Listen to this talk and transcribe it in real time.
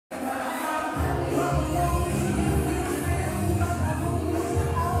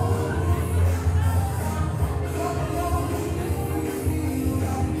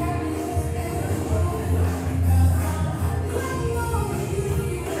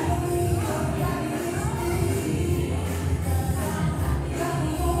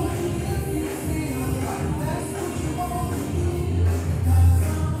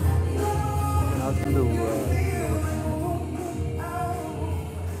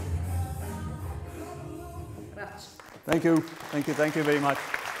Thank you. Thank you very much.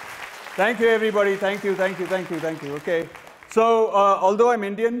 Thank you, everybody. Thank you. Okay. So, although I'm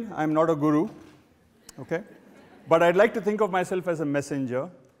Indian, I'm not a guru. Okay. But I'd like to think of myself as a messenger,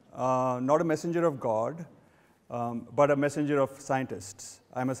 not a messenger of God, but a messenger of scientists.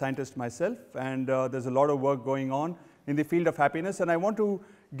 I'm a scientist myself, and there's a lot of work going on in the field of happiness, and I want to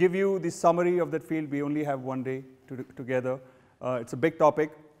give you the summary of that field. We only have one day together. It's a big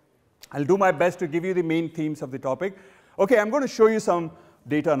topic. I'll do my best to give you the main themes of the topic. Okay, I'm going to show you some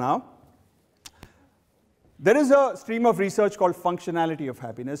data now. There is a stream of research called functionality of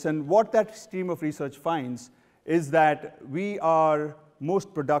happiness, and what that stream of research finds is that we are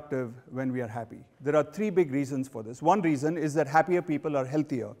most productive when we are happy. There are three big reasons for this. One reason is that happier people are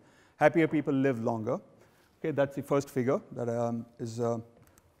healthier. Happier people live longer. Okay, that's the first figure that is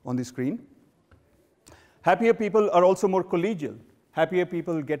on the screen. Happier people are also more collegial. Happier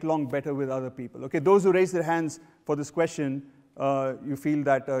people get along better with other people. Okay, those who raise their hands for this question, you feel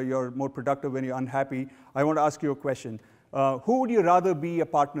that you're more productive when you're unhappy. I want to ask you a question. Who would you rather be a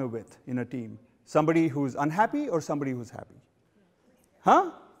partner with in a team? Somebody who's unhappy or somebody who's happy?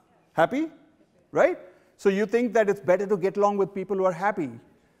 Huh? Happy? Right? So you think that it's better to get along with people who are happy.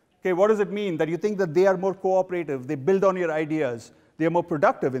 Okay, what does it mean? That you think that they are more cooperative, they build on your ideas, they are more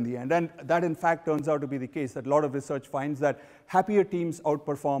productive in the end. And that, in fact, turns out to be the case, that a lot of research finds that happier teams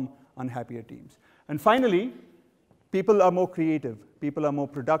outperform unhappier teams. And finally, people are more creative. People are more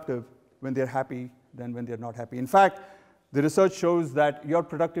productive when they're happy than when they're not happy. In fact, the research shows that your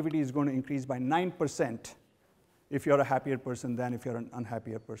productivity is going to increase by 9% if you're a happier person than if you're an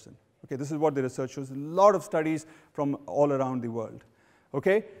unhappier person. Okay, this is what the research shows. A lot of studies from all around the world.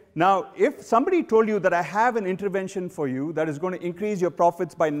 Okay? Now, if somebody told you that I have an intervention for you that is going to increase your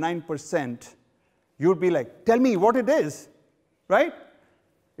profits by 9%, you'd be like, tell me what it is, right?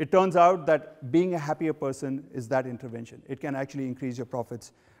 It turns out that being a happier person is that intervention. It can actually increase your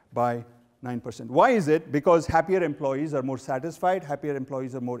profits by 9%. Why is it? Because happier employees are more satisfied, happier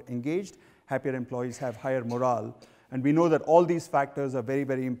employees are more engaged, happier employees have higher morale. And we know that all these factors are very,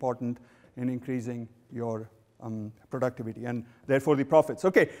 very important in increasing your productivity and therefore the profits.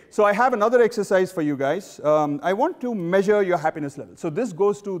 Okay, so I have another exercise for you guys. I want to measure your happiness level. So this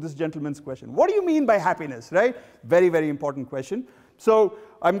goes to this gentleman's question. What do you mean by happiness, right? Very, very important question. So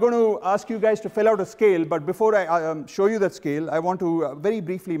I'm going to ask you guys to fill out a scale, but before I show you that scale, I want to very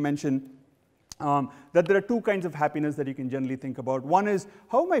briefly mention that there are two kinds of happiness that you can generally think about. One is,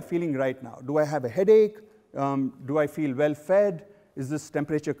 how am I feeling right now? Do I have a headache? Do I feel well fed? Is this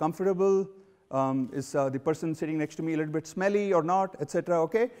temperature comfortable? Is the person sitting next to me a little bit smelly or not, etc.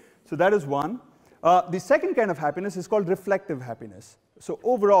 Okay, so that is one. The second kind of happiness is called reflective happiness. So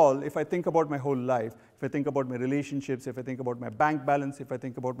overall, if I think about my whole life, if I think about my relationships, if I think about my bank balance, if I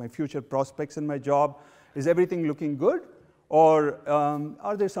think about my future prospects in my job, is everything looking good? Or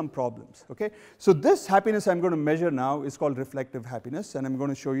are there some problems? Okay, so this happiness I'm going to measure now is called reflective happiness, and I'm going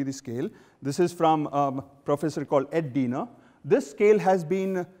to show you the scale. This is from a professor called Ed Diener. This scale has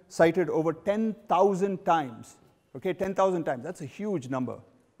been cited over 10,000 times. Okay, 10,000 times. That's a huge number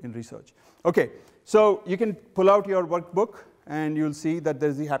in research. Okay, so you can pull out your workbook and you'll see that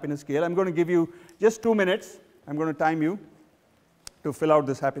there's the happiness scale. I'm going to give you just 2 minutes. I'm going to time you to fill out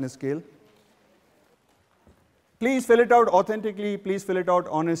this happiness scale. Please fill it out authentically. Please fill it out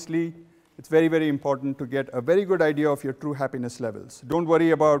honestly. It's very, very important to get a very good idea of your true happiness levels. Don't worry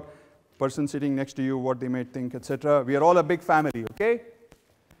about person sitting next to you, what they may think, etc. We are all a big family, okay?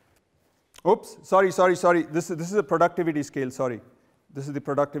 Oops, sorry. This is a productivity scale, sorry. This is the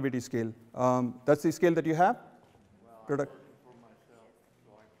productivity scale. That's the scale that you have? Well, I'm working for myself,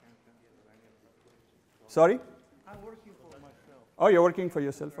 so I can't answer any of these questions. Sorry? I'm working for myself. Oh, you're working for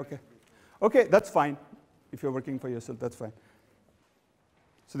yourself, okay. Okay, that's fine. If you're working for yourself, that's fine.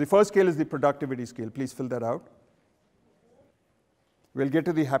 So the first scale is the productivity scale. Please fill that out. We'll get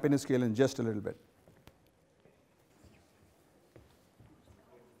to the happiness scale in just a little bit.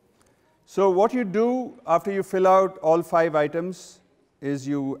 So what you do after you fill out all 5 items is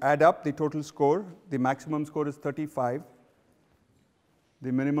you add up the total score. The maximum score is 35.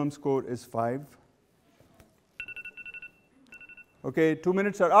 The minimum score is 5. Okay, 2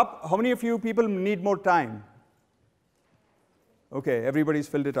 minutes are up. How many of you people need more time? Okay, everybody's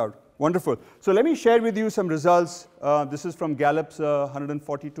filled it out. Wonderful. So let me share with you some results. This is from Gallup's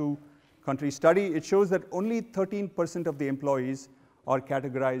 142 country study. It shows that only 13% of the employees are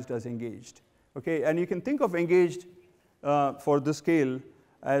categorized as engaged. Okay, and you can think of engaged for this scale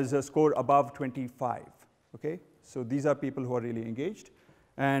as a score above 25. Okay, so these are people who are really engaged.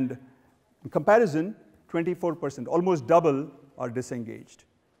 And in comparison, 24%, almost double, are disengaged.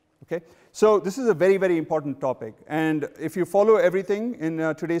 Okay? So this is a very, very important topic. And if you follow everything in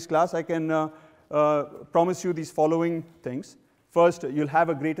today's class, I can promise you these following things. First, you'll have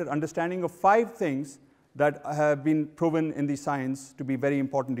a greater understanding of 5 things that have been proven in the science to be very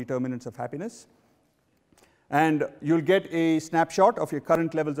important determinants of happiness. And you'll get a snapshot of your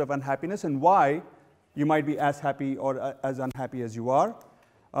current levels of unhappiness and why you might be as happy or as unhappy as you are.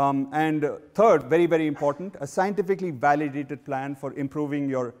 And third, very, very important, a scientifically validated plan for improving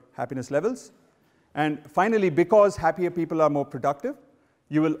your happiness levels. And finally, because happier people are more productive,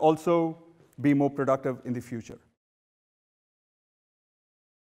 you will also be more productive in the future.